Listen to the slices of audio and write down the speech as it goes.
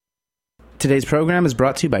Today's program is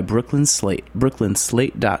brought to you by Brooklyn Slate.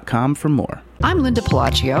 BrooklynSlate.com for more. I'm Linda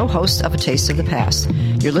Pelaccio, host of A Taste of the Past.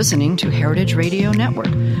 You're listening to Heritage Radio Network,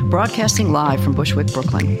 broadcasting live from Bushwick,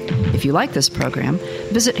 Brooklyn. If you like this program,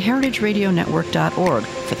 visit heritageradionetwork.org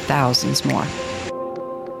for thousands more.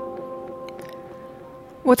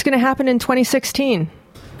 What's going to happen in 2016?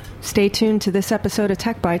 Stay tuned to this episode of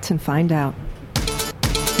Tech Bites and find out.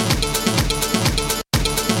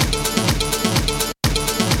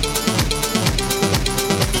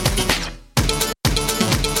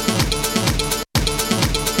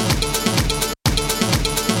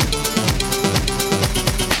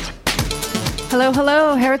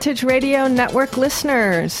 Hello, Heritage Radio Network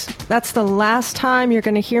listeners. That's the last time you're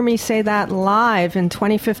going to hear me say that live in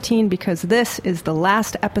 2015 because this is the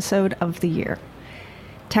last episode of the year.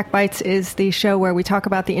 Tech Bites is the show where we talk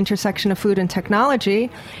about the intersection of food and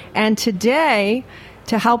technology. And today,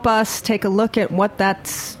 to help us take a look at what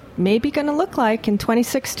that's maybe going to look like in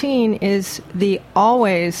 2016 is the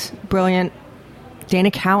always brilliant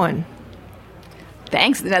Dana Cowan.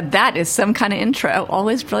 Thanks. That is some kind of intro.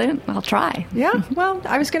 Always brilliant. I'll try. Yeah. Well,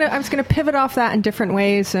 I was gonna pivot off that in different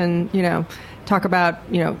ways, and talk about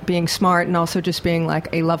being smart and also just being like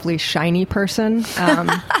a lovely shiny person. Thank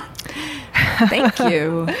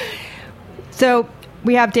you. So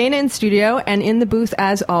we have Dana in studio, and in the booth,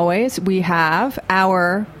 as always, we have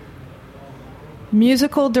our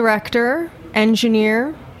musical director,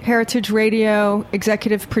 engineer, Heritage Radio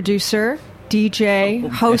executive producer, DJ,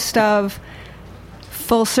 host of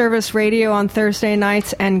Full Service Radio on Thursday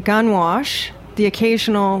nights and Gunwash, the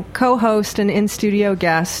occasional co-host and in-studio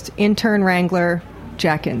guest, intern wrangler,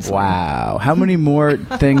 Jack Inslee. Wow. How many more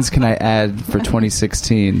things can I add for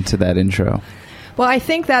 2016 to that intro? Well, I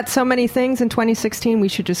think that so many things in 2016, we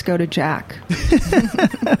should just go to Jack.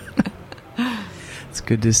 It's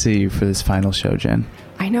good to see you for this final show, Jen.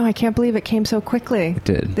 I know. I can't believe it came so quickly. It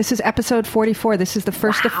did. This is episode 44. This is the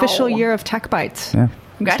first official year of Tech Bites. Yeah.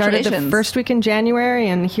 Congratulations. Started the first week in January,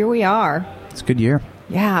 and here we are. It's a good year.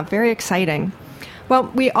 Yeah, very exciting.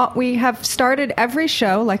 Well, we have started every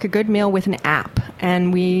show, like a good meal, with an app.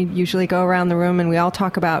 And we usually go around the room and we all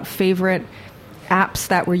talk about favorite apps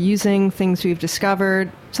that we're using, things we've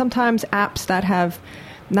discovered, sometimes apps that have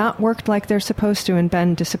not worked like they're supposed to and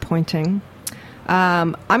been disappointing.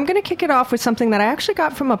 I'm going to kick it off with something that I actually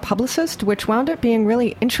got from a publicist, which wound up being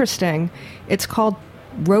really interesting. It's called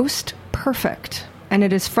Roast Perfect. And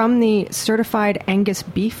it is from the Certified Angus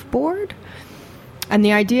Beef Board. And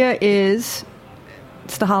the idea is,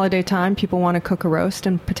 it's the holiday time. People want to cook a roast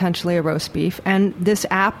and potentially a roast beef. And this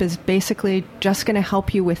app is basically just going to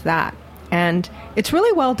help you with that. And it's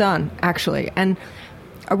really well done, actually. And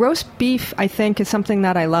a roast beef, I think, is something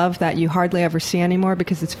that I love that you hardly ever see anymore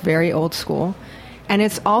because it's very old school. And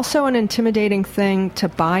it's also an intimidating thing to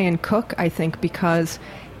buy and cook, I think, because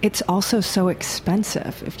it's also so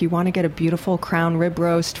expensive. If you want to get a beautiful crown rib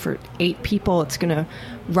roast for 8 people, it's going to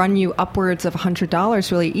run you upwards of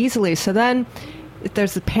 $100 really easily. So then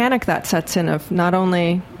there's the panic that sets in of not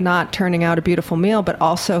only not turning out a beautiful meal, but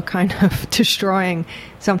also kind of destroying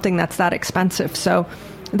something that's that expensive. So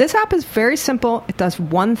this app is very simple. It does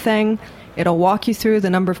one thing. It'll walk you through the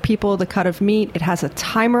number of people, the cut of meat. It has a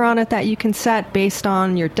timer on it that you can set based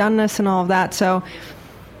on your doneness and all of that. So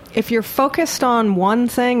if you're focused on one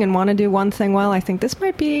thing and want to do one thing well, I think this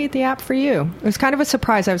might be the app for you. It was kind of a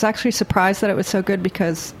surprise. I was actually surprised that it was so good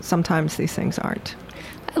because sometimes these things aren't.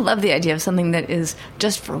 I love the idea of something that is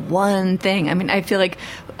just for one thing. I mean, I feel like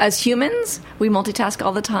as humans, we multitask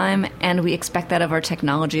all the time, and we expect that of our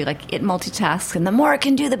technology. Like, it multitasks, and the more it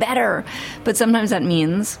can do, the better. But sometimes that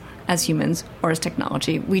means, as humans or as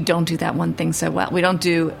technology, we don't do that one thing so well. We don't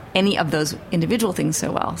do any of those individual things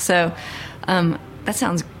so well. So that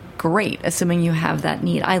sounds great, assuming you have that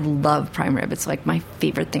need. I love prime rib. It's like my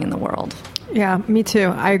favorite thing in the world. Yeah, me too.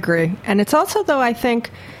 I agree. And it's also, though, I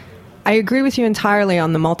think I agree with you entirely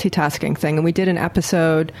on the multitasking thing. And we did an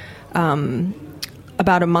episode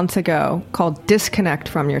about a month ago called Disconnect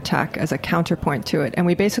from Your Tech as a counterpoint to it. And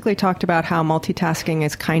we basically talked about how multitasking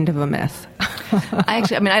is kind of a myth.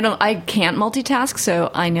 I can't multitask,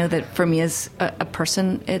 so I know that for me as a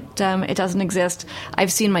person, it doesn't exist.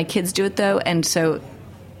 I've seen my kids do it, though, and so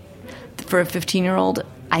for a 15-year-old,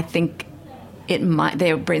 I think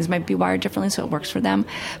their brains might be wired differently, so it works for them.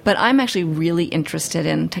 But I'm actually really interested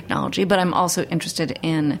in technology, but I'm also interested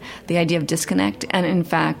in the idea of disconnect. And in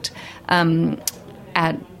fact,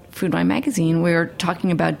 at Food Wine Magazine, we were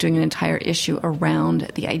talking about doing an entire issue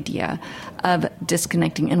around the idea of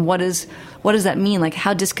disconnecting and what does that mean? Like,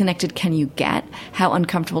 how disconnected can you get? How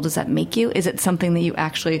uncomfortable does that make you? Is it something that you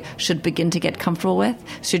actually should begin to get comfortable with?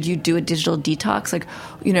 Should you do a digital detox? Like,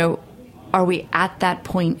 are we at that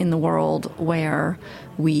point in the world where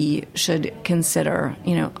we should consider,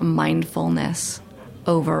 mindfulness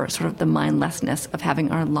over sort of the mindlessness of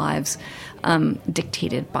having our lives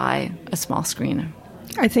dictated by a small screen?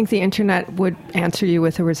 I think the internet would answer you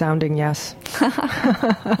with a resounding yes.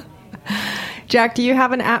 Jack, do you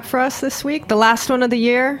have an app for us this week? The last one of the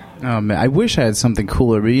year? Oh, man, I wish I had something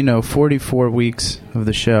cooler, but 44 weeks of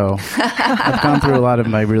the show. I've gone through a lot of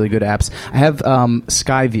my really good apps. I have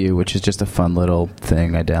Skyview, which is just a fun little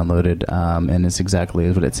thing I downloaded, and it's exactly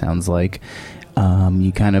what it sounds like.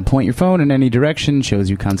 You kind of point your phone in any direction, shows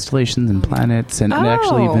you constellations and planets, and it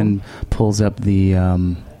actually even pulls up the,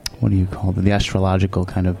 the astrological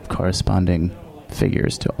kind of corresponding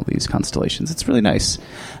figures to all these constellations. It's really nice.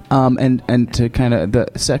 And to kind of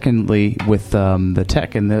secondly with the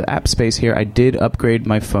tech and the app space here, I did upgrade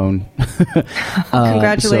my phone.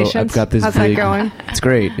 Congratulations! So I've got this How's that going? It's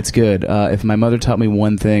great. It's good. If my mother taught me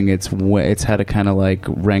one thing, it's how to kind of like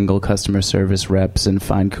wrangle customer service reps and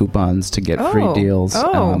find coupons to get free deals.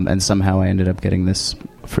 And somehow I ended up getting this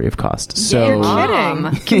free of cost. So you're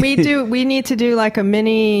kidding. Can we need to do like a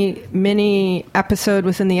mini episode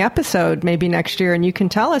within the episode maybe next year, and you can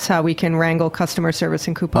tell us how we can wrangle customer service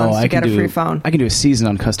and coupons to get a free phone. I can do a season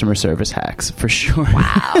on customer service hacks for sure.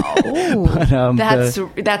 Wow.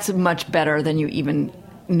 But, that's much better than you even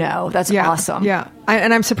know. That's awesome. Yeah.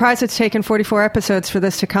 And I'm surprised it's taken 44 episodes for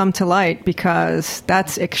this to come to light, because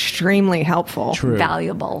that's extremely helpful. True.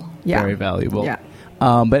 Valuable. Yeah. Very valuable. Yeah.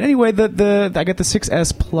 But anyway, I got the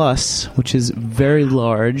 6S Plus, which is very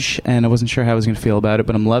large, and I wasn't sure how I was going to feel about it,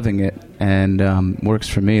 but I'm loving it, and works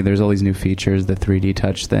for me. There's all these new features, the 3D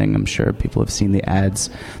touch thing. I'm sure people have seen the ads.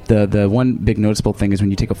 The one big noticeable thing is when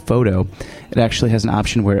you take a photo, it actually has an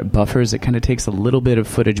option where it buffers. It kind of takes a little bit of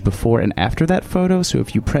footage before and after that photo, so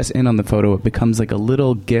if you press in on the photo, it becomes like a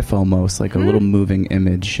little GIF almost, like a little moving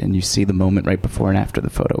image, and you see the moment right before and after the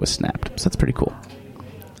photo was snapped. So that's pretty cool.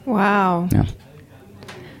 Wow. Yeah.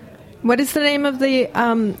 What is the name of the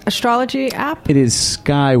astrology app? It is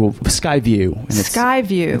Skyview. And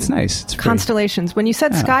Skyview. It's nice. It's free. Constellations. When you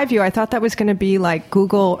said Skyview, I thought that was going to be like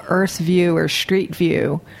Google Earth View or Street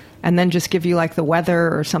View, and then just give you like the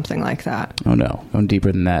weather or something like that. Oh, no. Going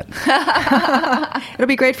deeper than that. It'll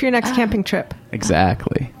be great for your next camping trip.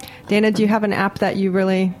 Exactly. Dana, do you have an app that you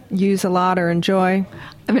really use a lot or enjoy?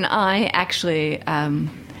 I mean, I actually...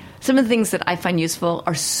 some of the things that I find useful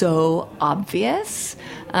are so obvious.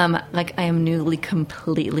 Like I am newly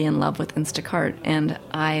completely in love with Instacart, and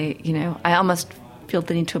I almost feel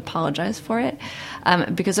the need to apologize for it,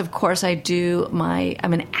 because of course I'm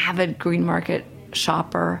an avid green market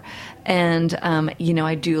shopper, and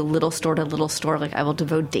I do little store to little store. Like I will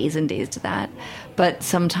devote days and days to that. But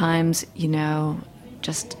sometimes,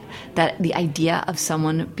 just that the idea of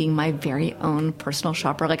someone being my very own personal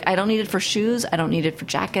shopper. Like I don't need it for shoes. I don't need it for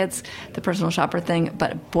jackets, the personal shopper thing.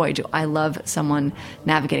 But boy, do I love someone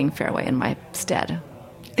navigating Fairway in my stead.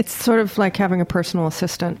 It's sort of like having a personal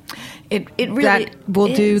assistant. It really that will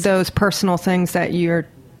is. do those personal things that you're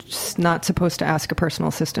just not supposed to ask a personal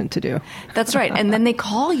assistant to do. That's right. And then they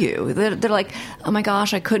call you. They're like, oh my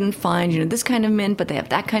gosh, I couldn't find this kind of mint, but they have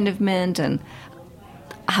that kind of mint. And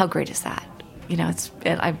how great is that?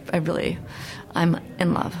 I'm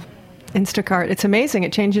in love. Instacart, it's amazing.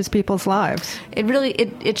 It changes people's lives. It really,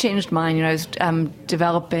 it changed mine. I was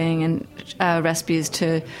developing and recipes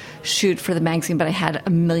to shoot for the magazine, but I had a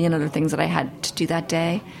million other things that I had to do that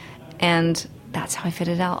day, and that's how I fit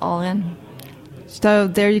it out all in. So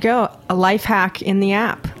there you go, a life hack in the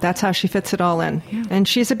app. That's how she fits it all in. Yeah. And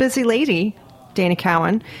she's a busy lady, Dana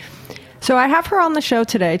Cowan. So I have her on the show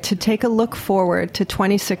today to take a look forward to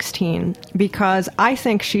 2016, because I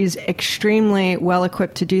think she's extremely well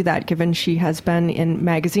equipped to do that, given she has been in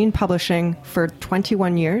magazine publishing for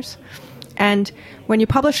 21 years. And when you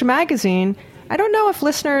publish a magazine, I don't know if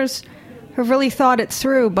listeners have really thought it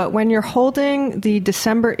through, but when you're holding the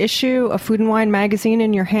December issue of Food and Wine magazine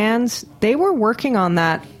in your hands, they were working on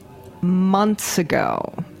that months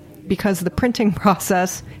ago, because the printing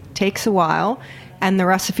process takes a while. And the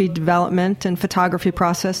recipe development and photography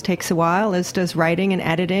process takes a while, as does writing and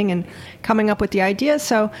editing and coming up with the ideas.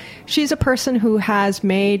 So she's a person who has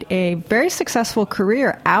made a very successful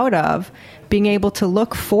career out of being able to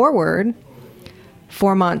look forward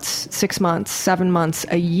 4 months, 6 months, 7 months,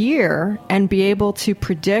 a year, and be able to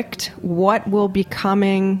predict what will be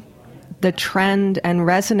coming, the trend, and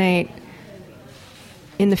resonate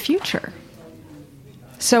in the future.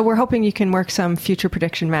 So we're hoping you can work some future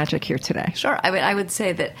prediction magic here today. Sure. I would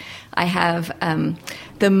say that I have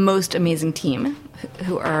the most amazing team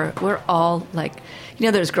we're all like,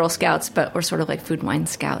 there's Girl Scouts, but we're sort of like Food and Wine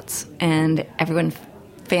Scouts. And everyone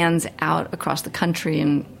fans out across the country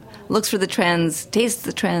and looks for the trends, tastes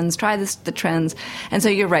the trends, the trends. And so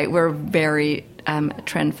you're right, we're very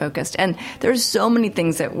trend focused. And there's so many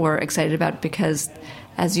things that we're excited about because,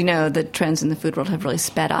 as you know, the trends in the food world have really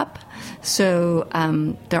sped up. So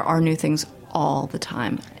there are new things all the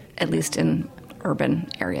time, at least in urban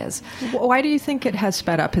areas. Why do you think it has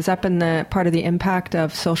sped up? Has that been the part of the impact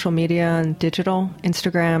of social media and digital,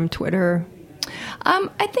 Instagram, Twitter?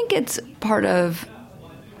 I think it's part of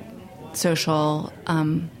social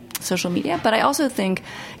media, but I also think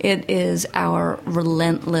it is our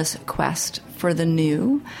relentless quest for the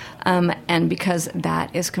new, and because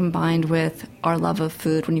that is combined with our love of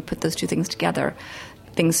food, when you put those two things together,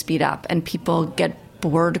 things speed up and people get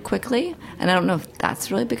bored quickly. And I don't know if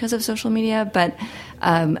that's really because of social media, but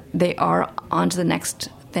they are on to the next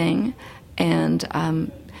thing.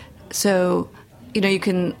 And so, you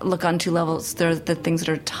can look on two levels. There are the things that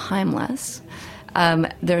are timeless.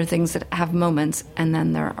 There are things that have moments, and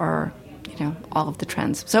then there are, all of the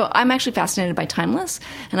trends. So I'm actually fascinated by timeless,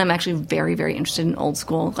 and I'm actually very, very interested in old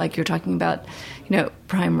school, like you're talking about,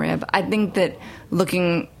 prime rib. I think that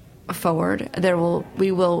looking forward,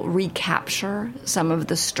 we will recapture some of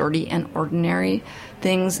the sturdy and ordinary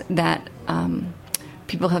things that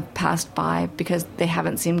people have passed by because they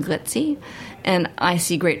haven't seemed glitzy. And I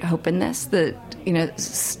see great hope in this.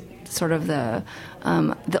 Sort of the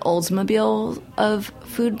Oldsmobile of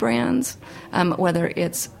food brands, whether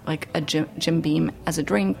it's like a Jim Beam as a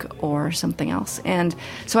drink or something else. And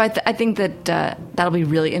so I think that that'll be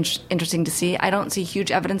really interesting to see. I don't see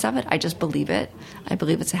huge evidence of it. I just believe it. I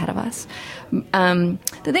believe it's ahead of us. The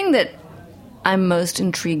thing that I'm most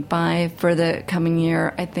intrigued by for the coming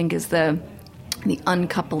year, I think, is the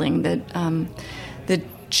uncoupling, the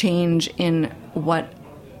change in what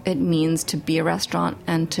it means to be a restaurant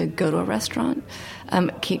and to go to a restaurant.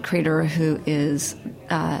 Kate Crater, who is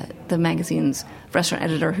the magazine's restaurant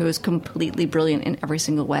editor, who is completely brilliant in every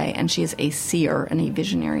single way, and she is a seer and a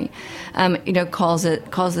visionary, calls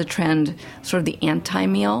the trend sort of the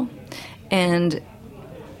anti-meal. And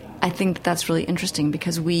I think that's really interesting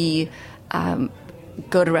because we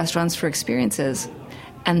go to restaurants for experiences,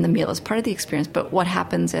 and the meal is part of the experience. But what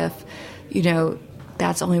happens if,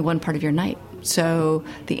 that's only one part of your night? So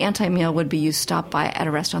the anti-meal would be you stop by at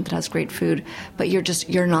a restaurant that has great food, but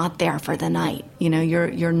you're not there for the night.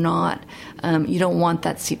 You're not, you don't want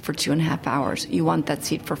that seat for 2.5 hours. You want that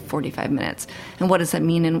seat for 45 minutes. And what does that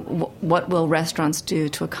mean? And what will restaurants do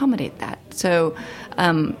to accommodate that? So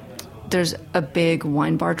there's a big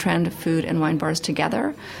wine bar trend, food and wine bars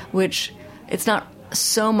together, which it's not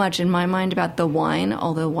so much in my mind about the wine,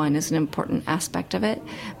 although wine is an important aspect of it,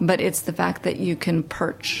 but it's the fact that you can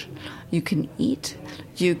perch, you can eat,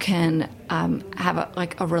 you can have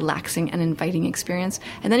a relaxing and inviting experience,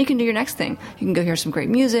 and then you can do your next thing. You can go hear some great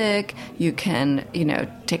music, you can,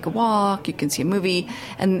 take a walk, you can see a movie,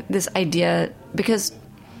 and this idea, because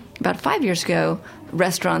about 5 years ago,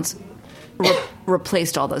 restaurants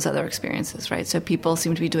replaced all those other experiences, right? So people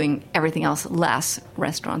seem to be doing everything else less,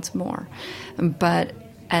 restaurants more. But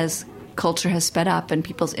as culture has sped up and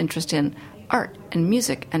people's interest in art and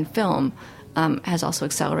music and film has also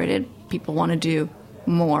accelerated, people want to do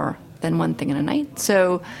more than one thing in a night.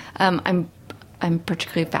 So I'm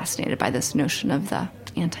particularly fascinated by this notion of the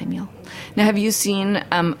anti-meal. Now, have you seen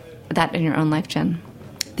that in your own life, Jen?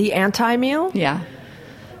 The anti-meal? Yeah.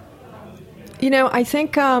 I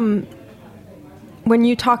think when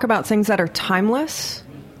you talk about things that are timeless,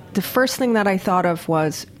 the first thing that I thought of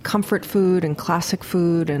was comfort food and classic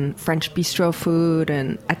food and French bistro food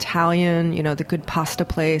and Italian, the good pasta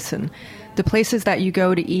place and the places that you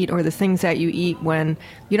go to eat, or the things that you eat when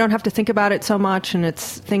you don't have to think about it so much, and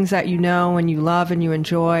it's things that you know and you love and you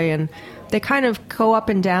enjoy, and they kind of go up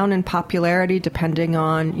and down in popularity depending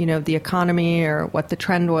on, the economy or what the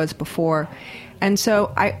trend was before. And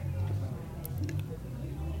so I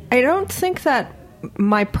don't think that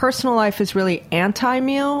my personal life is really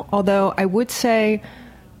anti-meal, although I would say,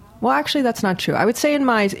 well, actually, that's not true. I would say in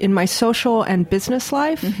my social and business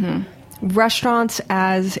life, restaurants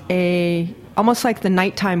as almost like the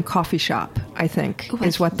nighttime coffee shop, I think,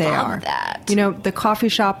 is what they are. That. The coffee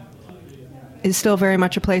shop is still very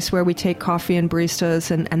much a place where we take coffee and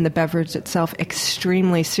baristas and the beverage itself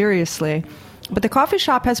extremely seriously. But the coffee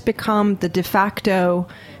shop has become the de facto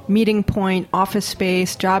meeting point, office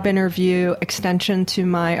space, job interview, extension to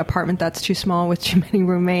my apartment that's too small with too many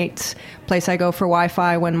roommates, place I go for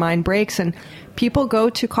Wi-Fi when mine breaks. And people go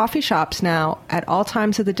to coffee shops now at all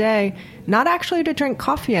times of the day, not actually to drink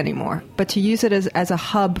coffee anymore, but to use it as a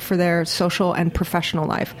hub for their social and professional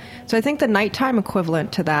life. So I think the nighttime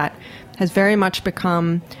equivalent to that has very much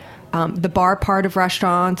become the bar part of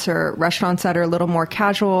restaurants, or restaurants that are a little more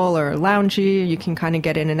casual or loungy. You can kind of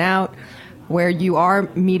get in and out, where you are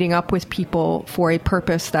meeting up with people for a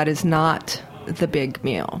purpose that is not the big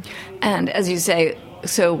meal. And as you say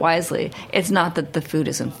so wisely, it's not that the food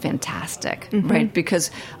isn't fantastic, right?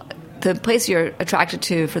 Because the place you're attracted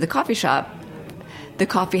to for the coffee shop, the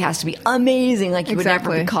coffee has to be amazing. Like you would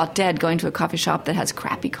never be caught dead going to a coffee shop that has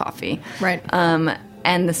crappy coffee. Right.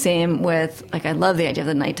 And the same with, like, I love the idea of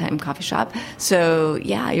the nighttime coffee shop. So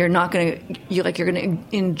yeah, you're going to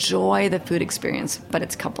enjoy the food experience, but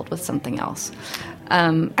it's coupled with something else.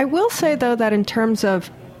 I will say, though, that in terms of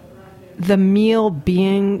the meal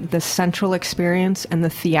being the central experience and the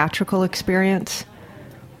theatrical experience,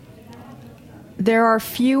 there are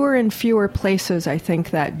fewer and fewer places, I think,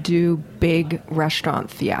 that do big restaurant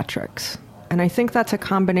theatrics. And I think that's a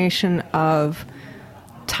combination of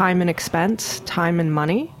time and expense, time and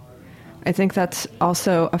money. I think that's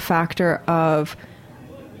also a factor of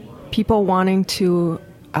people wanting to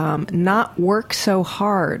not work so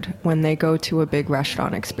hard when they go to a big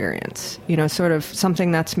restaurant experience. You know, sort of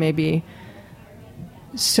something that's maybe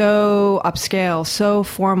so upscale, so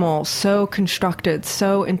formal, so constructed,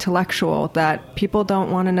 so intellectual that people don't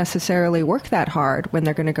want to necessarily work that hard when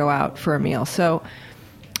they're going to go out for a meal. So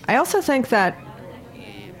I also think that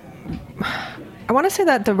I want to say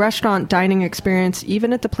that the restaurant dining experience,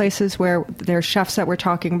 even at the places where there's chefs that we're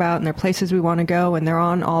talking about and they're places we want to go and they're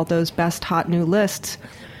on all those best hot new lists,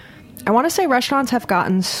 I want to say restaurants have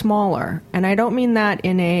gotten smaller. And I don't mean that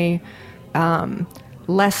in a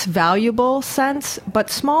less valuable sense, but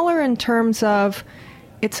smaller in terms of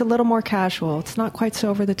it's a little more casual. It's not quite so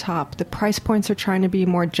over the top. The price points are trying to be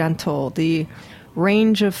more gentle. The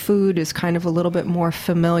range of food is kind of a little bit more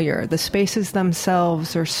familiar. The spaces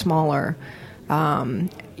themselves are smaller.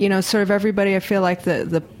 You know, sort of everybody, I feel like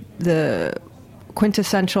the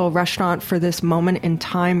quintessential restaurant for this moment in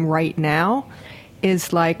time right now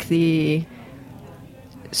is like the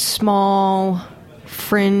small,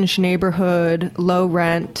 fringe neighborhood, low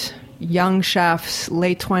rent, young chefs,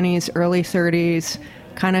 late 20s, early 30s,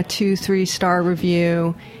 kind of 2-3 star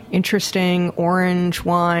review, interesting orange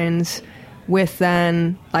wines with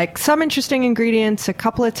then like some interesting ingredients, a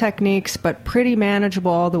couple of techniques, but pretty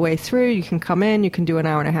manageable all the way through. You can come in, you can do an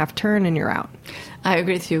hour and a half turn, and you're out. I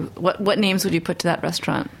agree with you. What names would you put to that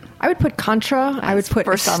restaurant? I would put Contra. I would put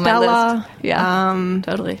first Estella. On my list. Yeah,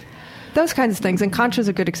 totally. Those kinds of things. And Contra's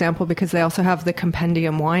a good example because they also have the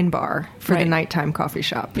Compendium wine bar for the nighttime coffee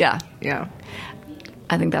shop. Yeah. Yeah.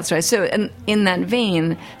 I think that's right. So in that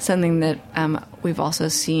vein, something that we've also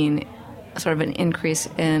seen sort of an increase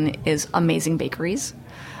in is amazing bakeries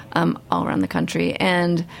all around the country.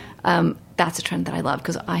 And that's a trend that I love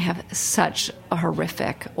because I have such a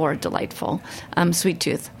horrific or delightful sweet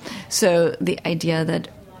tooth. So the idea that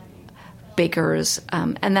bakers,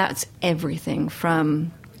 and that's everything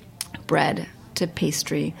from bread to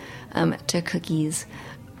pastry to cookies.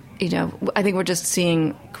 You know, I think we're just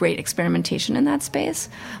seeing great experimentation in that space.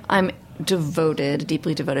 I'm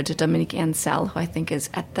deeply devoted to Dominique Ansel, who I think is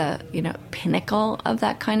at the pinnacle of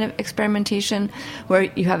that kind of experimentation, where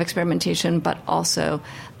you have experimentation, but also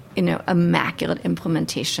immaculate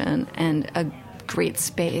implementation and a great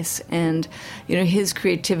space. And his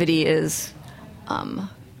creativity is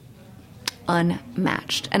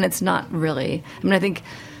unmatched, and it's not really. I mean, I think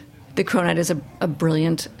the cronut is a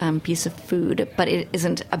brilliant piece of food, but it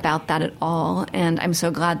isn't about that at all. And I'm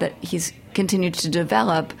so glad that he's continued to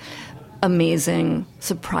develop amazing,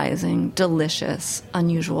 surprising, delicious,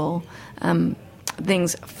 unusual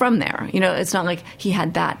things from there. It's not like he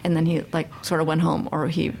had that and then he sort of went home or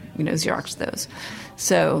he Xeroxed those.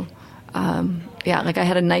 So like I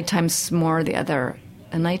had a nighttime s'more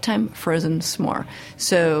a nighttime frozen s'more.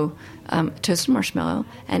 So toasted marshmallow,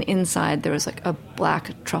 and inside there was a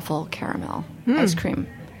black truffle caramel ice cream.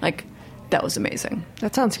 That was amazing.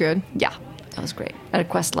 That sounds good. Yeah, that was great. At a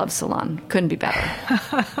Questlove salon. Couldn't be better.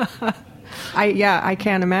 I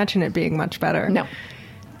can't imagine it being much better. No.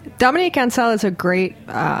 Dominique Ansel is a great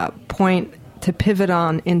point to pivot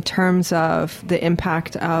on in terms of the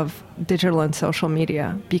impact of digital and social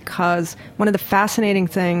media, because one of the fascinating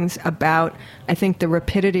things about, I think, the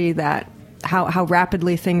rapidity that how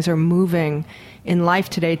rapidly things are moving in life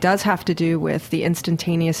today does have to do with the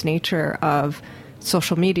instantaneous nature of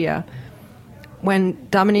social media. When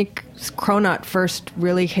Dominique's Cronut first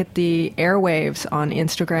really hit the airwaves on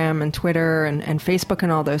Instagram and Twitter and Facebook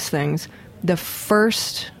and all those things, the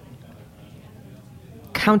first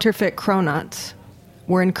counterfeit cronuts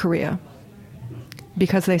were in Korea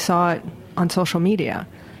because they saw it on social media.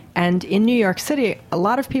 And in New York City, a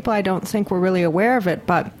lot of people I don't think were really aware of it,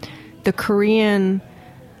 but the Korean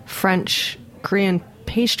French Korean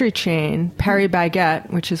pastry chain, Paris Baguette,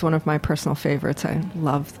 which is one of my personal favorites. I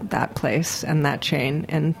love that place and that chain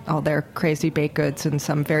and all their crazy baked goods and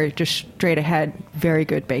some very just straight ahead, very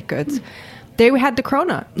good baked goods. They had the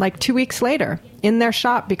cronut like 2 weeks later in their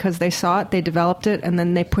shop because they saw it, they developed it, and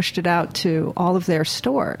then they pushed it out to all of their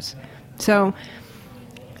stores. So,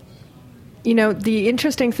 the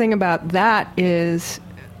interesting thing about that is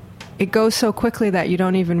it goes so quickly that you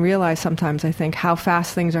don't even realize sometimes, I think, how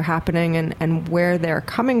fast things are happening and where they're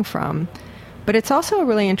coming from. But it's also a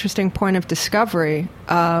really interesting point of discovery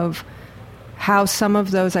of how some of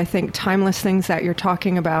those, I think, timeless things that you're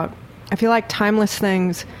talking about, I feel like timeless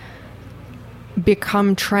things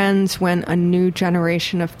become trends when a new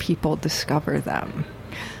generation of people discover them.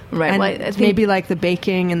 Right. And Well, I think maybe like the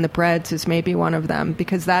baking and the breads is maybe one of them,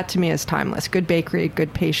 because that to me is timeless. Good bakery,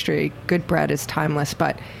 good pastry, good bread is timeless.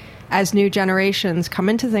 But as new generations come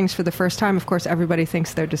into things for the first time, of course, everybody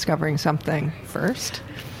thinks they're discovering something first.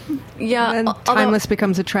 yeah, And timeless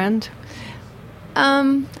becomes a trend.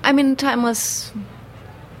 I mean, timeless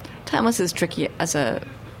is tricky as a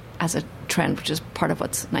trend, which is part of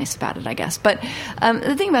what's nice about it, I guess. But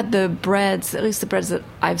the thing about the breads, at least the breads that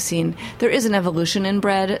I've seen, there is an evolution in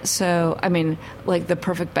bread. So, I mean, like the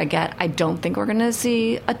perfect baguette, I don't think we're going to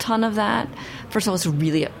see a ton of that. First of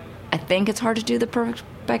all, I think it's hard to do the perfect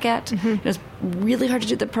baguette. Mm-hmm. It's really hard to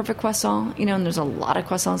do the perfect croissant, and there's a lot of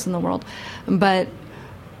croissants in the world. But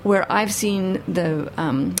where I've seen the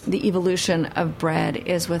evolution of bread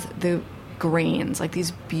is with the grains, like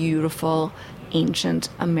these beautiful ancient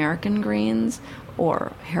American grains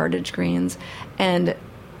or heritage grains, and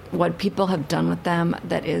what people have done with them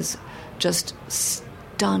that is just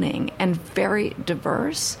stunning and very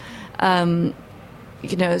diverse. So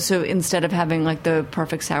instead of having like the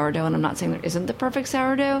perfect sourdough, and I'm not saying there isn't the perfect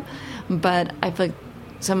sourdough, but I feel like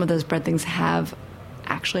some of those bread things have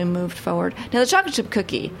actually moved forward. Now, the chocolate chip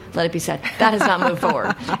cookie, let it be said, that has not moved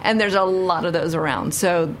forward, and there's a lot of those around.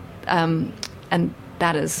 So, and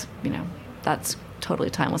that is, that's totally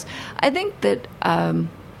timeless. I think that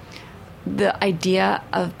the idea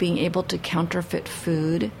of being able to counterfeit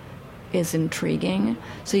food is intriguing.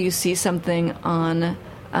 So you see something on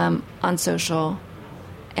social,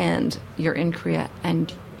 and you're in Korea,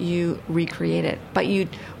 and you recreate it. But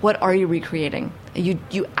what are you recreating?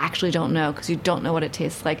 You actually don't know, because you don't know what it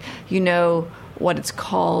tastes like. You know what it's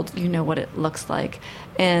called. You know what it looks like.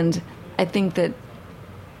 And I think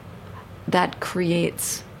that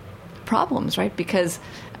creates problems, right? Because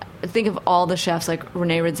think of all the chefs like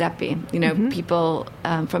Rene Redzepi, people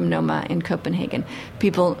from Noma in Copenhagen.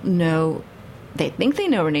 People know, they think they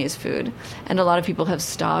know Rene's food, and a lot of people have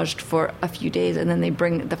staged for a few days, and then they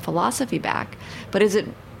bring the philosophy back. But is it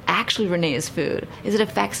actually Rene's food? Is it a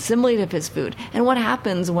facsimile of his food? And what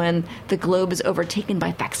happens when the globe is overtaken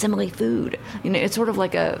by facsimile food? It's sort of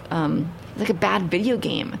like a bad video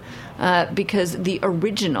game, because the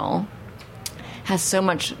original has so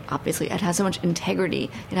much, obviously, it has so much integrity.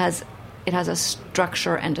 It has a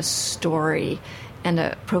structure and a story and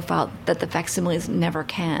a profile that the facsimiles never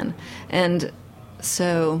can. And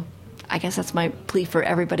so I guess that's my plea for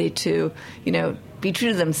everybody to, be true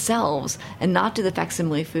to themselves and not do the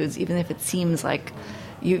facsimile foods, even if it seems like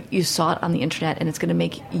you saw it on the internet and it's going to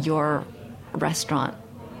make your restaurant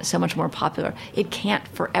so much more popular. It can't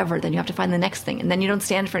forever. Then you have to find the next thing, and then you don't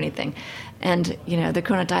stand for anything. And, the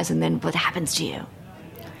cronut dies, and then what happens to you?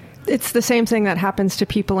 It's the same thing that happens to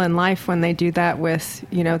people in life when they do that with,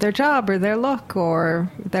 their job or their look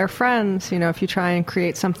or their friends. If you try and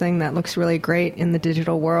create something that looks really great in the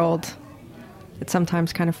digital world, it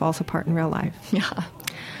sometimes kind of falls apart in real life. Yeah.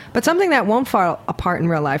 But something that won't fall apart in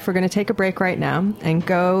real life, we're going to take a break right now and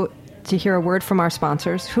go to hear a word from our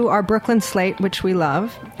sponsors, who are Brooklyn Slate, which we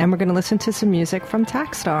love, and we're going to listen to some music from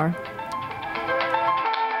Taxstar.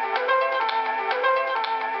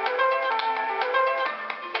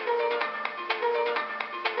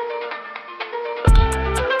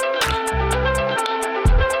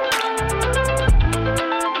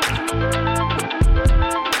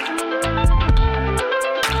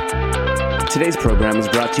 Today's program is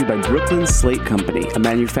brought to you by Brooklyn Slate Company, a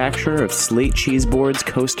manufacturer of slate cheese boards,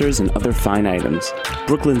 coasters, and other fine items.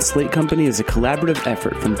 Brooklyn Slate Company is a collaborative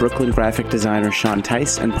effort from Brooklyn graphic designer Sean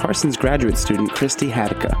Tice and Parsons graduate student Christy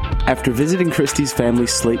Hadika. After visiting Christy's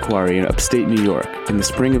family's slate quarry in upstate New York in the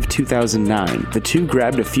spring of 2009, the two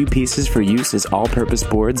grabbed a few pieces for use as all-purpose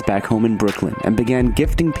boards back home in Brooklyn and began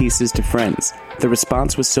gifting pieces to friends. The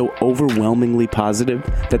response was so overwhelmingly positive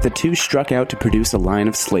that the two struck out to produce a line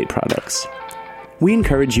of slate products. We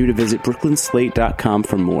encourage you to visit brooklynslate.com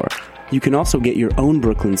for more. You can also get your own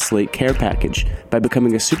Brooklyn Slate care package by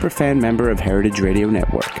becoming a superfan member of Heritage Radio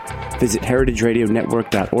Network. Visit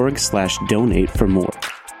heritageradionetwork.org/donate for more.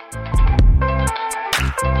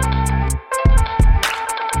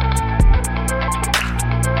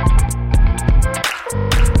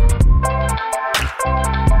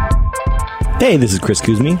 Hey, this is Chris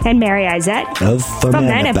Kuzmi and Mary Izette of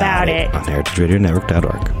Foment About It on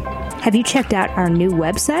heritageradionetwork.org. Have you checked out our new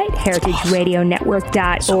website,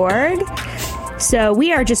 heritageradionetwork.org? So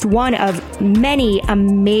we are just one of many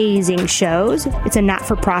amazing shows. It's a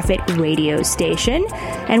not-for-profit radio station,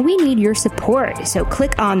 and we need your support. So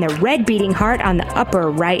click on the red beating heart on the upper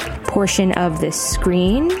right portion of the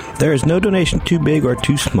screen. There is no donation too big or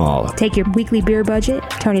too small. Take your weekly beer budget,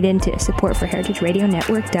 turn it into support for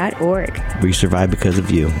heritageradionetwork.org. We survive because of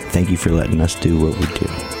you. Thank you for letting us do what we do.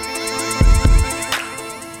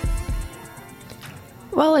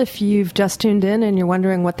 Well, if you've just tuned in and you're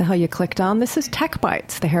wondering what the hell you clicked on, this is Tech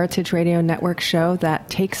Bites, the Heritage Radio Network show that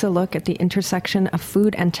takes a look at the intersection of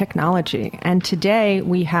food and technology. And today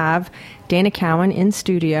we have Dana Cowan in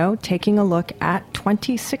studio taking a look at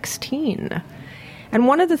 2016. And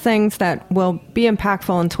one of the things that will be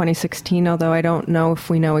impactful in 2016, although I don't know if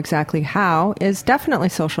we know exactly how, is definitely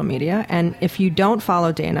social media. And if you don't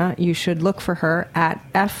follow Dana, you should look for her at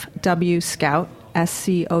FW Scout,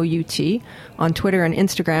 SCOUT, on Twitter and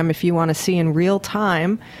Instagram if you want to see in real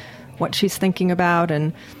time what she's thinking about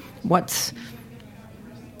and what's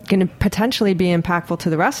going to potentially be impactful to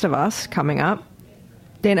the rest of us coming up.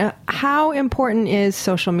 Dana, how important is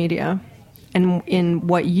social media and in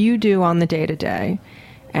what you do on the day-to-day?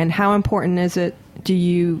 And how important is it? Do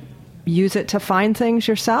you use it to find things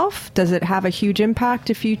yourself? Does it have a huge impact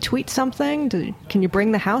if you tweet something? Can you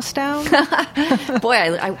bring the house down?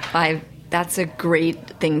 Boy, I that's a great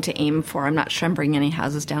thing to aim for. I'm not sure I'm bringing any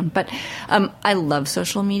houses down, but I love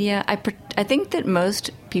social media. I think that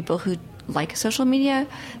most people who like social media,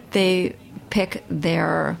 they pick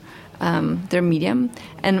their medium,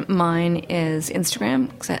 and mine is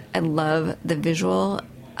Instagram because I love the visual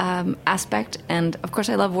aspect, and of course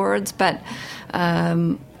I love words, but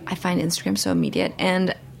I find Instagram so immediate,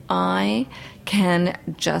 and I can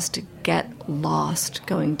just get lost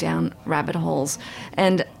going down rabbit holes.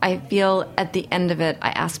 And I feel at the end of it, I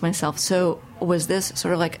ask myself, so was this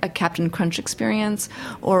sort of like a Captain Crunch experience,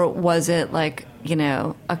 or was it like,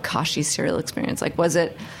 a Kashi cereal experience? Like, was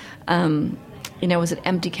it, was it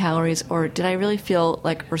empty calories, or did I really feel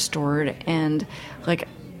like restored and like,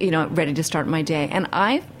 ready to start my day? And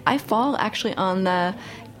I fall actually on the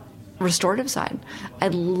restorative side. I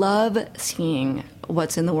love seeing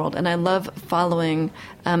what's in the world, and I love following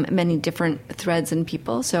many different threads and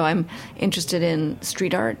people. So I'm interested in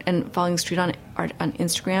street art, and following street art on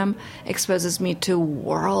Instagram exposes me to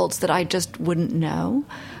worlds that I just wouldn't know.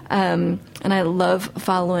 And I love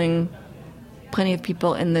following plenty of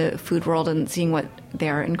people in the food world and seeing what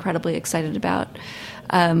they're incredibly excited about,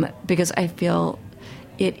 because I feel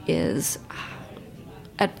it is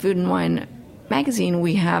at Food and Wine magazine,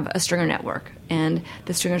 we have a stringer network, and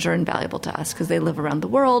the stringers are invaluable to us because they live around the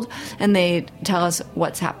world and they tell us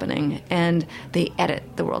what's happening and they edit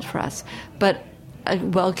the world for us. But a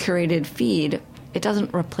well-curated feed, it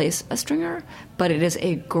doesn't replace a stringer, but it is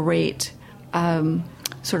a great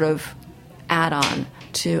sort of add-on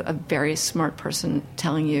to a very smart person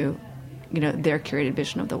telling you, their curated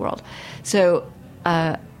vision of the world. So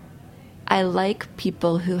I like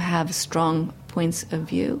people who have strong points of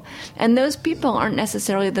view, and those people aren't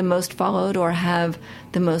necessarily the most followed or have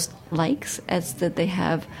the most likes, as that they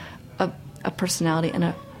have a personality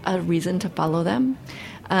and a reason to follow them.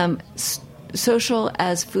 Social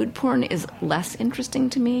as food porn is less interesting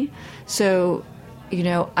to me, so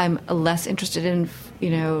I'm less interested in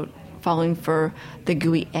following for the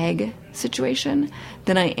gooey egg situation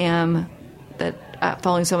than I am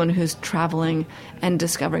following someone who's traveling and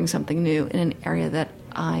discovering something new in an area that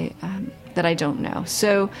I don't know.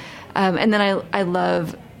 So, and then I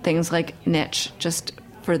love things like Niche, just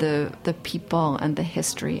for the people and the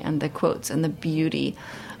history and the quotes and the beauty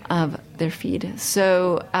of their feed.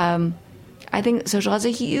 So I think social has a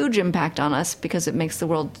huge impact on us because it makes the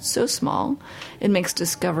world so small. It makes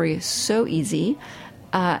discovery so easy.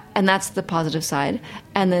 And that's the positive side.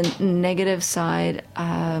 And the negative side,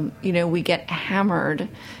 we get hammered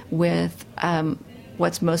with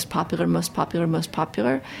what's most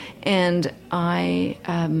popular. And I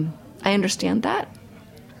understand that.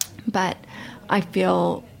 But I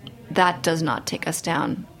feel that does not take us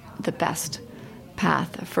down the best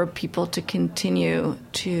path for people to continue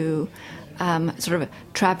to sort of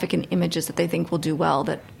traffic in images that they think will do well,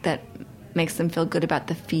 that makes them feel good about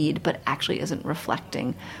the feed, but actually isn't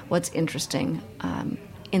reflecting what's interesting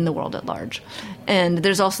in the world at large. And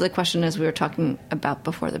there's also the question, as we were talking about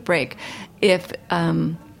before the break, if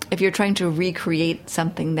you're trying to recreate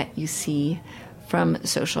something that you see from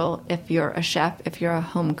social, if you're a chef, if you're a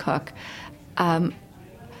home cook,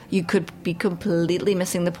 you could be completely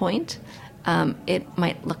missing the point. It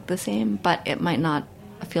might look the same, but it might not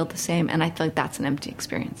feel the same, and I feel like that's an empty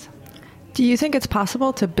experience. Do you think it's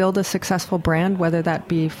possible to build a successful brand, whether that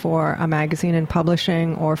be for a magazine and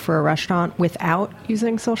publishing or for a restaurant, without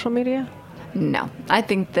using social media? No. I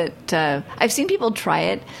think that I've seen people try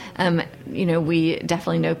it. We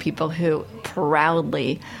definitely know people who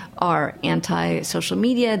proudly are anti-social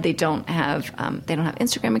media. They don't have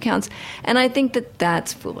Instagram accounts. And I think that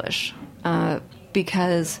that's foolish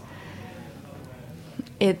because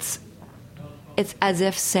it's as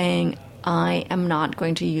if saying, I am not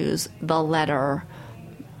going to use the letter,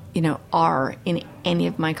 R in any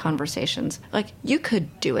of my conversations. Like, you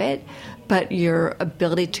could do it, but your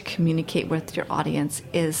ability to communicate with your audience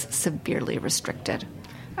is severely restricted.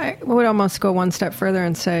 I would almost go one step further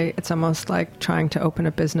and say it's almost like trying to open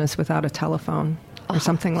a business without a telephone or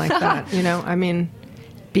something like that.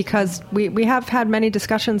 Because we have had many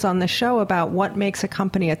discussions on this show about what makes a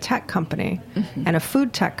company a tech company and a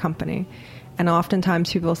food tech company. And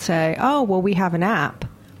oftentimes people say, oh, well, we have an app.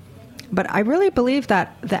 But I really believe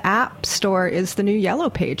that the App Store is the new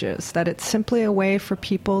Yellow Pages, that it's simply a way for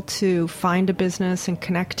people to find a business and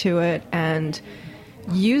connect to it and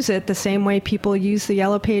use it the same way people use the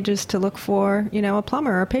Yellow Pages to look for, a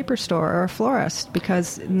plumber or a paper store or a florist,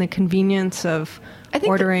 because in the convenience of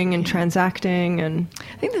ordering and transacting. And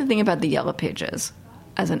I think the thing about the Yellow Pages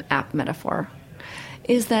as an app metaphor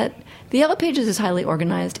is that the Yellow Pages is highly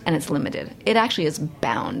organized and it's limited. It actually is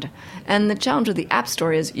bound. And the challenge with the App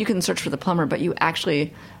Store is you can search for the plumber, but you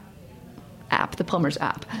actually the plumber's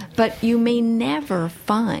app. But you may never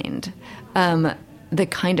find the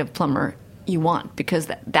kind of plumber you want because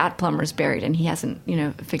that plumber's buried and he hasn't, figured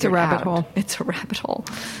out. It's a rabbit hole. It's a rabbit hole.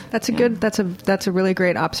 That's a really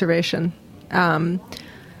great observation.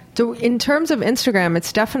 So in terms of Instagram,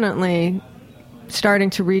 it's definitely starting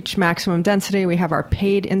to reach maximum density. We have our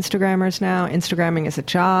paid Instagrammers now. Instagramming is a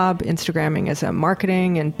job. Instagramming is a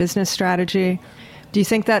marketing and business strategy. Do you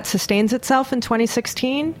think that sustains itself in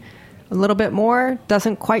 2016? A little bit more?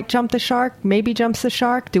 Doesn't quite jump the shark? Maybe jumps the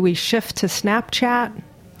shark? Do we shift to Snapchat?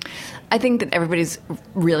 I think that everybody's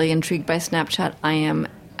really intrigued by Snapchat. I am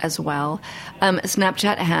as well.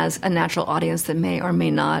 Snapchat has a natural audience that may or may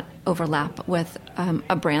not overlap with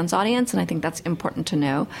a brand's audience, and I think that's important to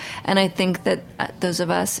know. And I think that those of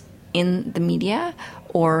us in the media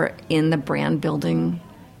or in the brand building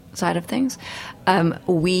side of things,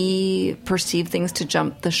 we perceive things to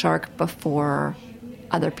jump the shark before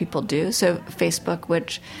other people do. So Facebook,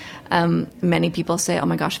 which many people say, oh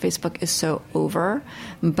my gosh, Facebook is so over.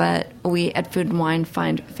 But we at Food and Wine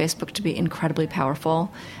find Facebook to be incredibly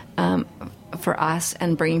powerful for us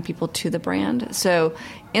and bringing people to the brand. So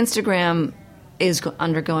Instagram is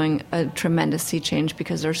undergoing a tremendous sea change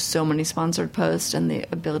because there's so many sponsored posts and the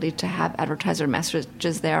ability to have advertiser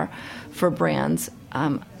messages there for brands.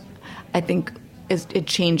 I think it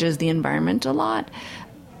changes the environment a lot.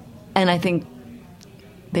 And I think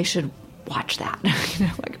they should watch that.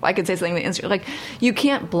 I could say something on Instagram. Like, you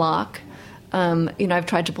can't block. I've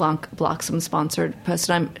tried to block some sponsored posts,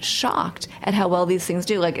 and I'm shocked at how well these things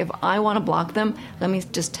do. Like, if I want to block them, let me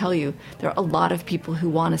just tell you, there are a lot of people who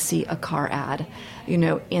want to see a car ad,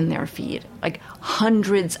 in their feed. Like,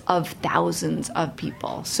 hundreds of thousands of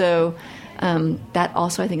people. So that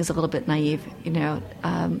also, I think, is a little bit naive.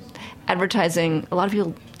 Advertising, a lot of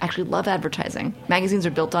people actually love advertising. Magazines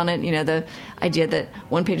are built on it. The idea that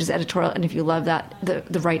one page is editorial, and if you love that,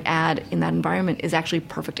 the right ad in that environment is actually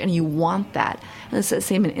perfect, and you want that. And it's the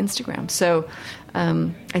same in Instagram. So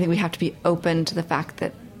I think we have to be open to the fact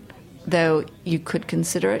that though you could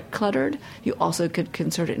consider it cluttered, you also could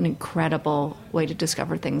consider it an incredible way to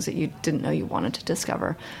discover things that you didn't know you wanted to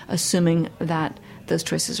discover, assuming that those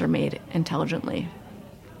choices are made intelligently.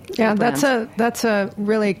 Yeah, that's a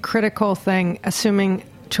really critical thing, assuming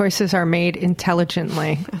choices are made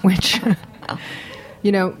intelligently, which,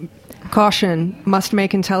 caution, must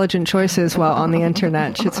make intelligent choices while on the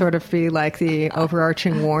internet should sort of be like the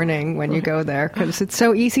overarching warning when you go there, because it's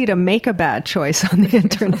so easy to make a bad choice on the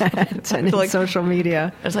internet and in social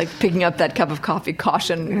media. It's like picking up that cup of coffee,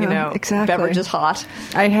 caution, exactly. Beverage is hot.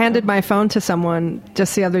 I handed my phone to someone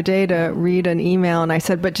just the other day to read an email, and I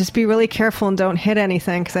said, but just be really careful and don't hit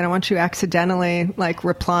anything, because I don't want you accidentally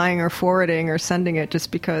replying or forwarding or sending it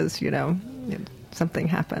just because, something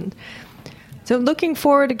happened. So looking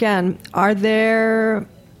forward again, are there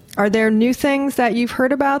new things that you've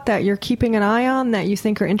heard about that you're keeping an eye on that you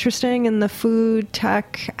think are interesting in the food,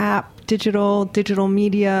 tech, app, digital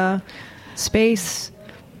media space?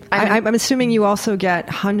 I'm assuming you also get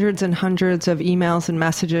hundreds and hundreds of emails and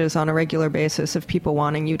messages on a regular basis of people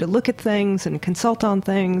wanting you to look at things and consult on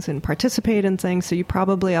things and participate in things. So you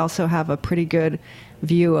probably also have a pretty good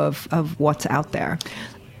view of what's out there.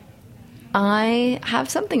 I have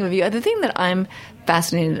something of you. The thing that I'm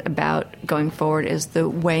fascinated about going forward is the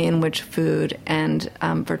way in which food and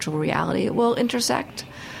virtual reality will intersect,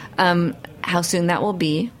 how soon that will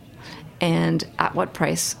be, and at what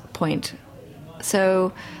price point.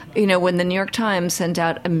 So, when the New York Times sent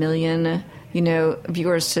out 1 million,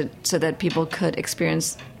 viewers so that people could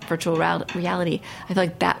experience virtual reality, I feel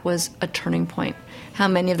like that was a turning point. How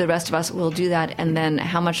many of the rest of us will do that, and then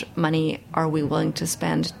how much money are we willing to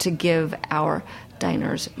spend to give our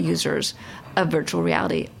diners, users, a virtual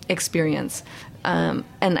reality experience? And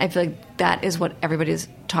I feel like that is what everybody's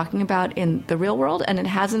talking about in the real world, and it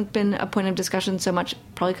hasn't been a point of discussion so much,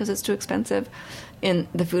 probably because it's too expensive in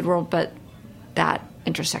the food world, but that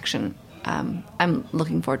intersection, I'm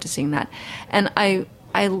looking forward to seeing that. And I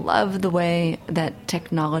love the way that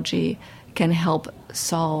technology can help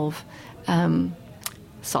solve,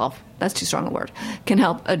 that's too strong a word, can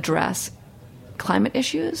help address climate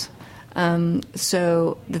issues.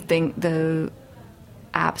 So the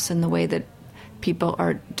apps and the way that people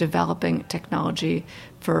are developing technology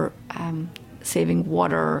for saving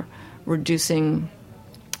water, reducing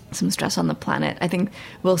some stress on the planet, I think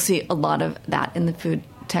we'll see a lot of that in the food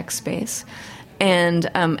tech space.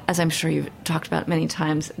 And as I'm sure you've talked about many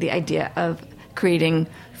times, the idea of creating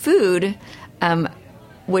food,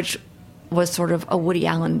 which was sort of a Woody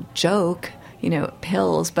Allen joke,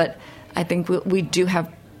 pills, but I think we do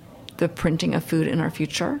have the printing of food in our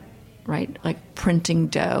future, right? Like printing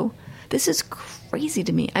dough. This is crazy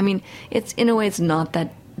to me. I mean, it's in a way, it's not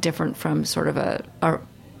that different from sort of a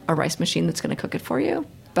rice machine that's going to cook it for you.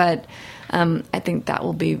 But I think that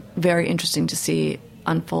will be very interesting to see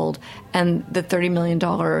unfold. And the $30 million,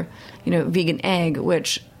 vegan egg,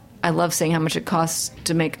 which I love saying how much it costs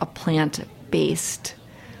to make a plant-based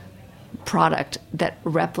product that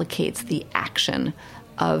replicates the action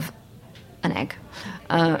of an egg.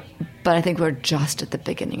 But I think we're just at the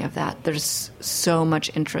beginning of that. There's so much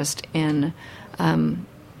interest in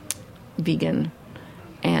vegan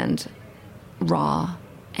and raw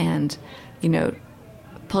and,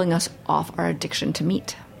 pulling us off our addiction to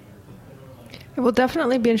meat. It will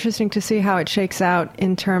definitely be interesting to see how it shakes out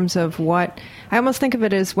in terms of what I almost think of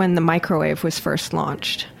it as when the microwave was first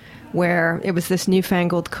launched, where it was this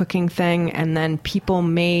newfangled cooking thing, and then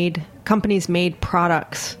companies made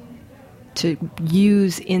products to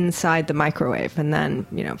use inside the microwave, and then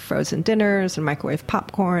frozen dinners and microwave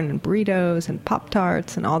popcorn and burritos and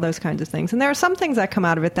Pop-Tarts and all those kinds of things. And there are some things that come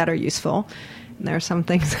out of it that are useful, and there are some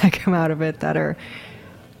things that come out of it that are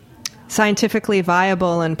scientifically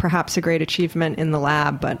viable and perhaps a great achievement in the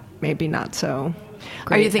lab, but maybe not so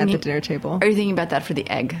great at the dinner table. Are you thinking about that for the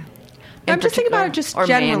egg? I'm just thinking about it just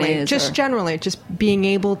generally, just being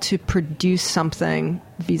able to produce something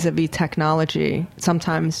vis-a-vis technology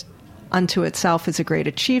sometimes unto itself is a great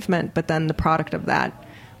achievement, but then the product of that,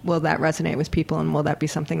 will that resonate with people, and will that be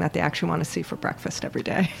something that they actually want to see for breakfast every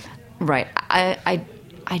day? Right.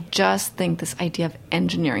 I just think this idea of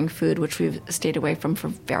engineering food, which we've stayed away from for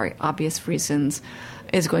very obvious reasons,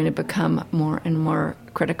 is going to become more and more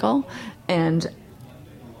critical. And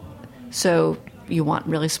so you want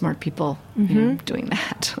really smart people doing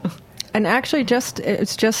that. And actually, just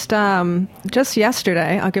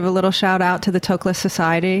yesterday, I'll give a little shout out to the Tokeless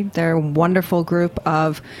Society. They're a wonderful group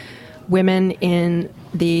of women in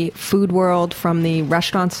the food world, from the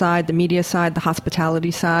restaurant side, the media side, the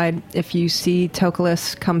hospitality side. If you see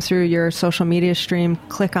Tokeless come through your social media stream,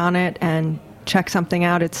 click on it and check something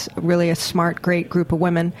out. It's really a smart, great group of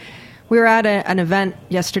women. We were at an event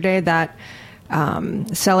yesterday that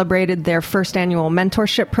celebrated their first annual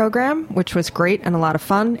mentorship program, which was great and a lot of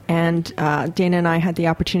fun. And Dana and I had the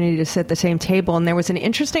opportunity to sit at the same table, and there was an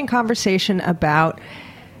interesting conversation about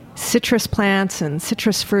citrus plants and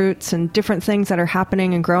citrus fruits and different things that are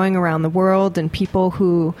happening and growing around the world, and people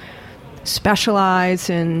who specialize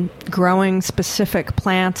in growing specific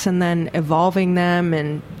plants and then evolving them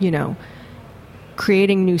and,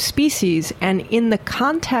 creating new species. And in the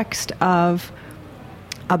context of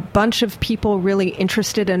a bunch of people really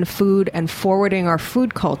interested in food and forwarding our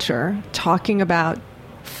food culture, talking about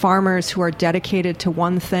farmers who are dedicated to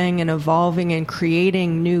one thing and evolving and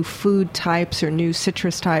creating new food types or new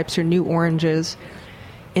citrus types or new oranges,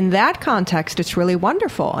 in that context, it's really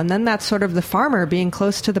wonderful. And then that's sort of the farmer being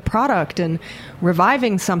close to the product and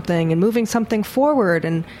reviving something and moving something forward.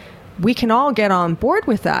 And we can all get on board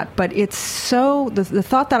with that. But it's so, the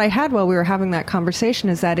thought that I had while we were having that conversation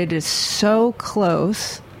is that it is so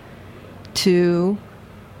close to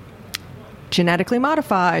genetically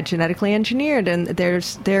modified, genetically engineered, and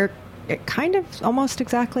they're kind of almost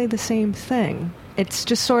exactly the same thing. It's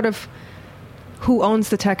just sort of who owns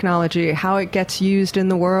the technology, how it gets used in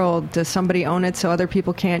the world. Does somebody own it so other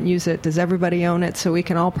people can't use it? Does everybody own it so we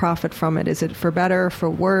can all profit from it? Is it for better, for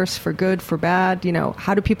worse, for good, for bad? You know,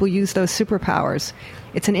 how do people use those superpowers?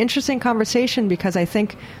 It's an interesting conversation because I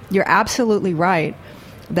think you're absolutely right.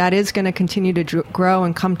 That is going to continue to grow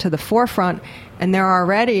and come to the forefront. And there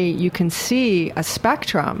already, you can see a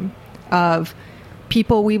spectrum of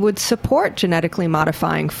people we would support genetically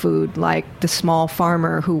modifying food, like the small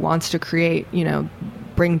farmer who wants to create, you know,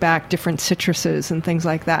 bring back different citruses and things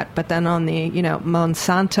like that. But then on the, you know,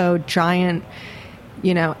 Monsanto giant,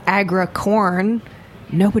 you know, agri corn,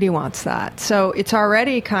 nobody wants that. So it's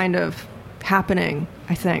already kind of happening,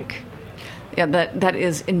 I think. Yeah, that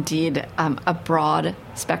is indeed a broad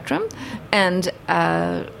spectrum. And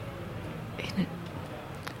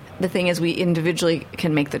the thing is, we individually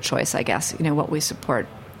can make the choice, I guess, you know, what we support.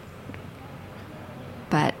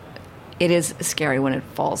 But it is scary when it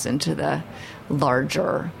falls into the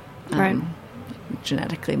larger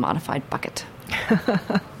genetically modified bucket.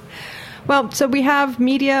 Well, so we have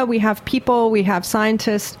media, we have people, we have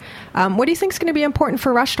scientists. What do you think is going to be important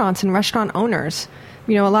for restaurants and restaurant owners?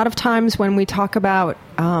 You know, a lot of times when we talk about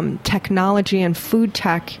technology and food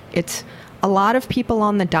tech, it's a lot of people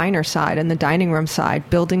on the diner side and the dining room side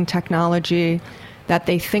building technology that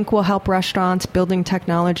they think will help restaurants, building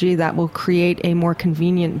technology that will create a more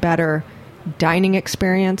convenient, better dining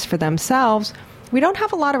experience for themselves. We don't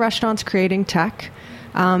have a lot of restaurants creating tech.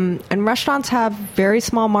 And restaurants have very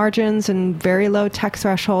small margins and very low tech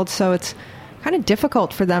thresholds, so it's kind of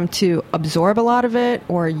difficult for them to absorb a lot of it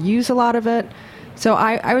or use a lot of it. So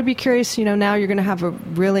I would be curious, you know, now you're going to have a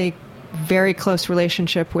really very close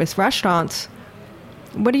relationship with restaurants.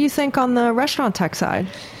 What do you think on the restaurant tech side?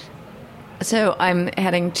 So I'm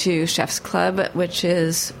heading to Chef's Club, which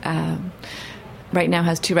is right now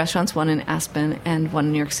has 2 restaurants, one in Aspen and one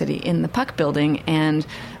in New York City in the Puck Building, and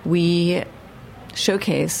we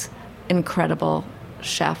showcase incredible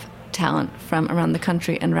chef talent from around the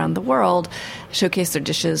country and around the world, showcase their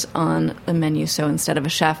dishes on the menu. So instead of a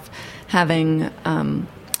chef having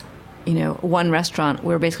you know, one restaurant,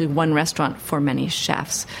 we're basically one restaurant for many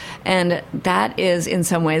chefs. And that is in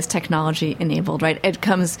some ways technology enabled, right? It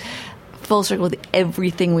comes full circle with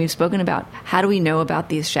everything we've spoken about. How do we know about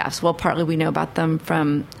these chefs? Well, partly we know about them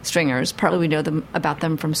from stringers, partly we know about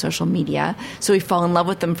them from social media. So we fall in love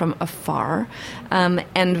with them from afar.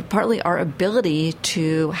 And partly our ability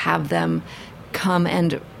to have them come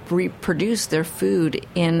and reproduce their food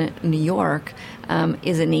in New York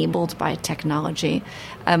is enabled by technology.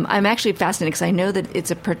 I'm actually fascinated because I know that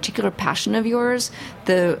it's a particular passion of yours,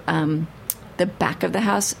 the back of the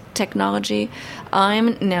house technology.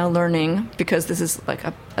 I'm now learning, because this is like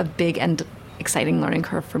a big and exciting learning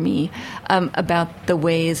curve for me, about the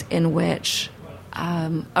ways in which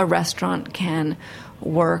a restaurant can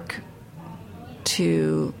work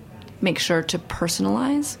to make sure to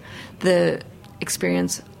personalize the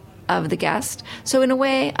experience of the guest. So in a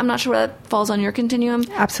way, I'm not sure where that falls on your continuum.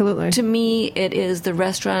 Absolutely. To me, it is the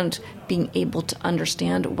restaurant being able to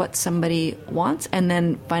understand what somebody wants and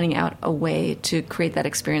then finding out a way to create that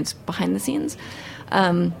experience behind the scenes.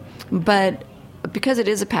 But because it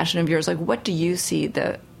is a passion of yours, like, what do you see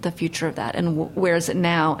the future of that, and where is it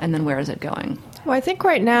now, and then where is it going? Well, I think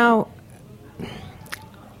right now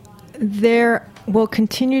there will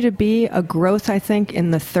continue to be a growth, I think,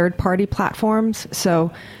 in the third-party platforms.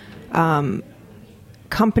 So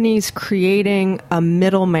companies creating a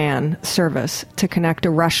middleman service to connect a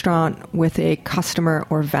restaurant with a customer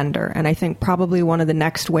or vendor. And I think probably one of the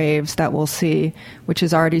next waves that we'll see, which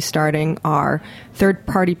is already starting, are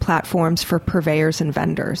third-party platforms for purveyors and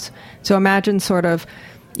vendors. So imagine sort of,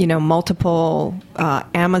 you know, multiple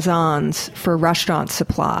Amazons for restaurant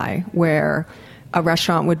supply, where a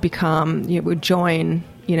restaurant would join,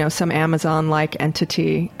 you know, some Amazon-like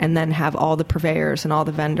entity and then have all the purveyors and all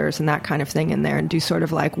the vendors and that kind of thing in there, and do sort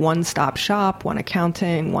of like one-stop shop, one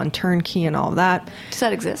accounting, one turnkey, and all of that. Does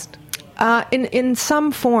that exist? In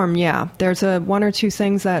some form, yeah. There's one or two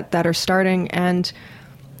things that are starting, and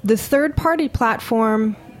the third-party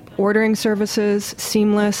platform, ordering services,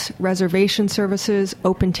 seamless reservation services,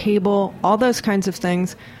 open table, all those kinds of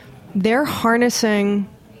things, they're harnessing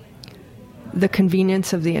the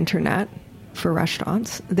convenience of the internet for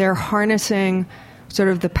restaurants. They're harnessing sort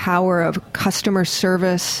of the power of customer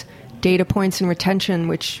service, data points and retention,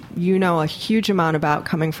 which you know a huge amount about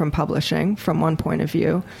coming from publishing from one point of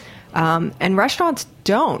view. And restaurants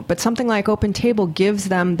don't, but something like OpenTable gives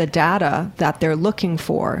them the data that they're looking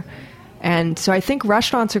for. And so I think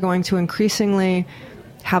restaurants are going to increasingly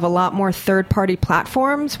have a lot more third-party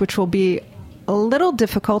platforms, which will be a little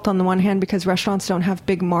difficult on the one hand because restaurants don't have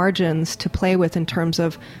big margins to play with in terms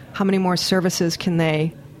of how many more services can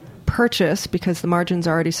they purchase because the margin's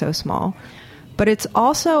already so small. But it's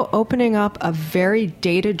also opening up a very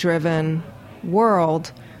data-driven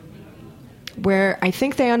world where I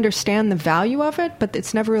think they understand the value of it, but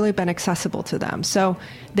it's never really been accessible to them. So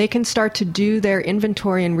they can start to do their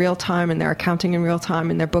inventory in real time and their accounting in real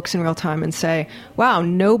time and their books in real time and say, wow,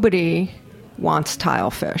 nobody wants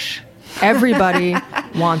tilefish. Everybody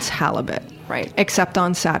wants halibut. Right. Except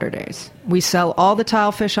on Saturdays. We sell all the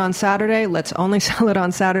tilefish on Saturday. Let's only sell it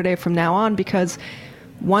on Saturday from now on, because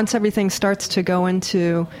once everything starts to go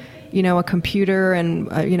into a computer and,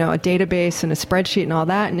 a database and a spreadsheet and all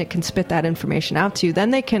that, and it can spit that information out to you,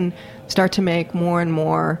 then they can start to make more and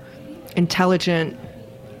more intelligent,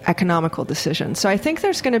 economical decisions. So I think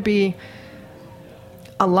there's going to be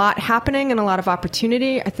a lot happening and a lot of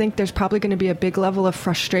opportunity. I think there's probably going to be a big level of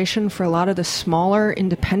frustration for a lot of the smaller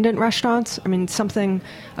independent restaurants. I mean,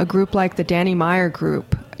 a group like the Danny Meyer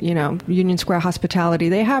Group, Union Square Hospitality,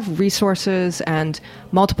 they have resources and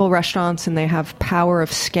multiple restaurants, and they have power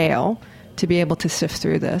of scale to be able to sift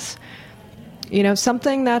through this.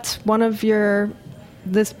 Something that's one of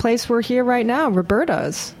this place we're here right now,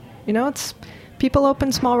 Roberta's. It's people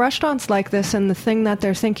open small restaurants like this, and the thing that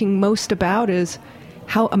they're thinking most about is,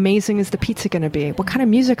 how amazing is the pizza going to be? What kind of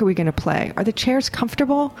music are we going to play? Are the chairs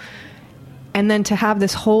comfortable? And then to have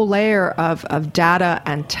this whole layer of data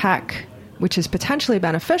and tech, which is potentially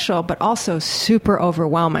beneficial, but also super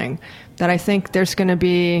overwhelming, that I think there's going to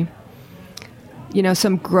be,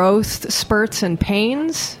 some growth spurts and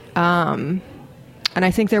pains. And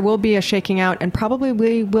I think there will be a shaking out, and probably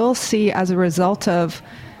we will see, as a result of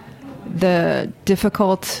the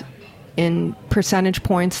difficult in percentage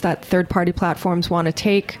points that third-party platforms want to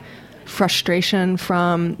take, frustration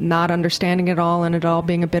from not understanding it all and it all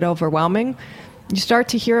being a bit overwhelming, you start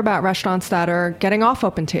to hear about restaurants that are getting off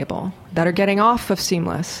OpenTable, that are getting off of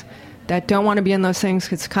Seamless, that don't want to be in those things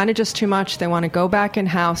because it's kind of just too much. They want to go back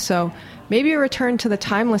in-house. So maybe a return to the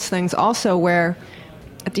timeless things also, where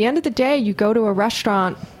at the end of the day, you go to a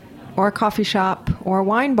restaurant or a coffee shop or a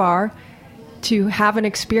wine bar to have an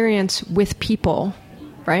experience with people,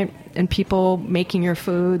 right? And people making your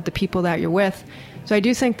food, the people that you're with. So I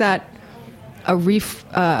do think that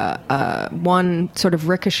one sort of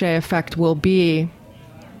ricochet effect will be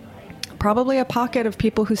probably a pocket of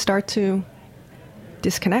people who start to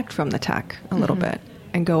disconnect from the tech a little bit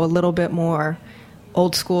and go a little bit more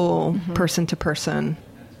old school, person-to-person,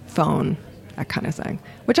 phone, that kind of thing,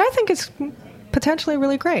 which I think is potentially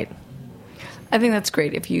really great. I think that's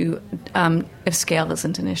great if if scale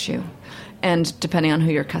isn't an issue. And depending on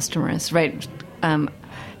who your customer is, right?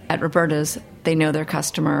 At Roberta's, they know their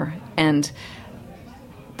customer, and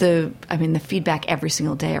the feedback every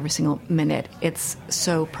single day, every single minute, it's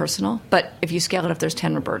so personal. But if you scale it, if there's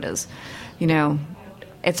 10 Roberta's,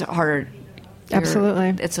 it's harder.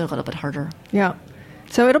 Absolutely. It's a little bit harder. Yeah.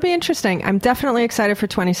 So it'll be interesting. I'm definitely excited for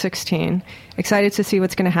 2016. Excited to see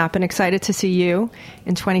what's going to happen. Excited to see you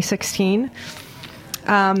in 2016.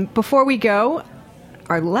 Before we go,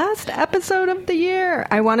 our last episode of the year,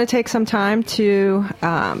 I want to take some time to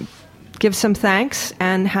give some thanks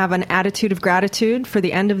and have an attitude of gratitude for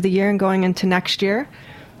the end of the year and going into next year.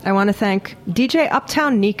 I want to thank DJ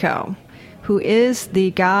Uptown Nico, who is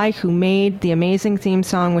the guy who made the amazing theme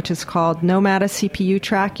song, which is called Nomada CPU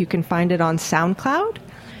Track. You can find it on SoundCloud.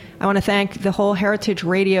 I want to thank the whole Heritage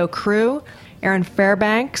Radio crew, Aaron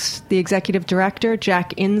Fairbanks, the executive director,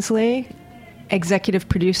 Jack Inslee, executive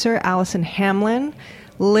producer, Allison Hamlin,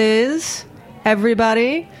 Liz,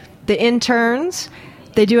 everybody, the interns.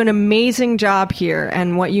 They do an amazing job here,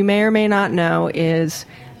 and what you may or may not know is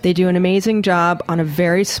they do an amazing job on a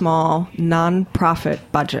very small non-profit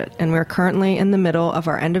budget, and we're currently in the middle of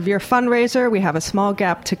our end-of-year fundraiser. We have a small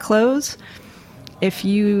gap to close. If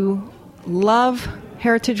you love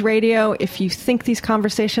Heritage Radio, if you think these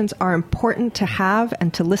conversations are important to have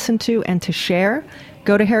and to listen to and to share,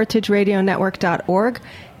 go to heritageradionetwork.org,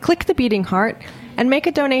 click the beating heart, and make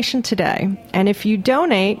a donation today. And if you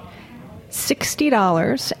donate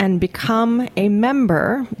 $60 and become a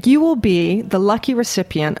member, you will be the lucky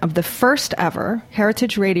recipient of the first ever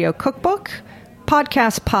Heritage Radio cookbook,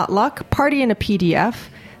 podcast potluck, party in a PDF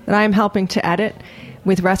that I am helping to edit,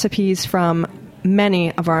 with recipes from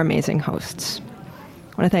many of our amazing hosts.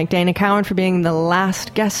 I want to thank Dana Cowan for being the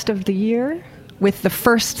last guest of the year with the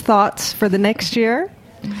first thoughts for the next year.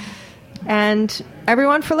 And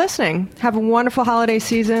everyone for listening. Have a wonderful holiday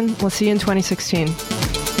season. We'll see you in 2016.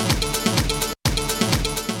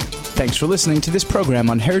 Thanks for listening to this program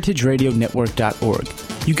on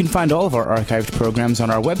heritageradionetwork.org. You can find all of our archived programs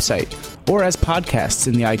on our website or as podcasts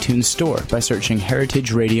in the iTunes Store by searching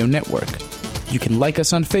Heritage Radio Network. You can like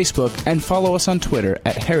us on Facebook and follow us on Twitter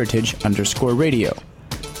at @heritage_radio.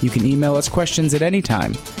 You can email us questions at any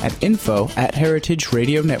time at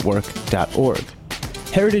info@heritageradionetwork.org.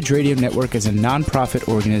 Heritage Radio Network is a non-profit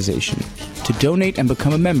organization. To donate and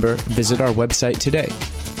become a member, visit our website today.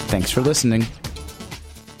 Thanks for listening.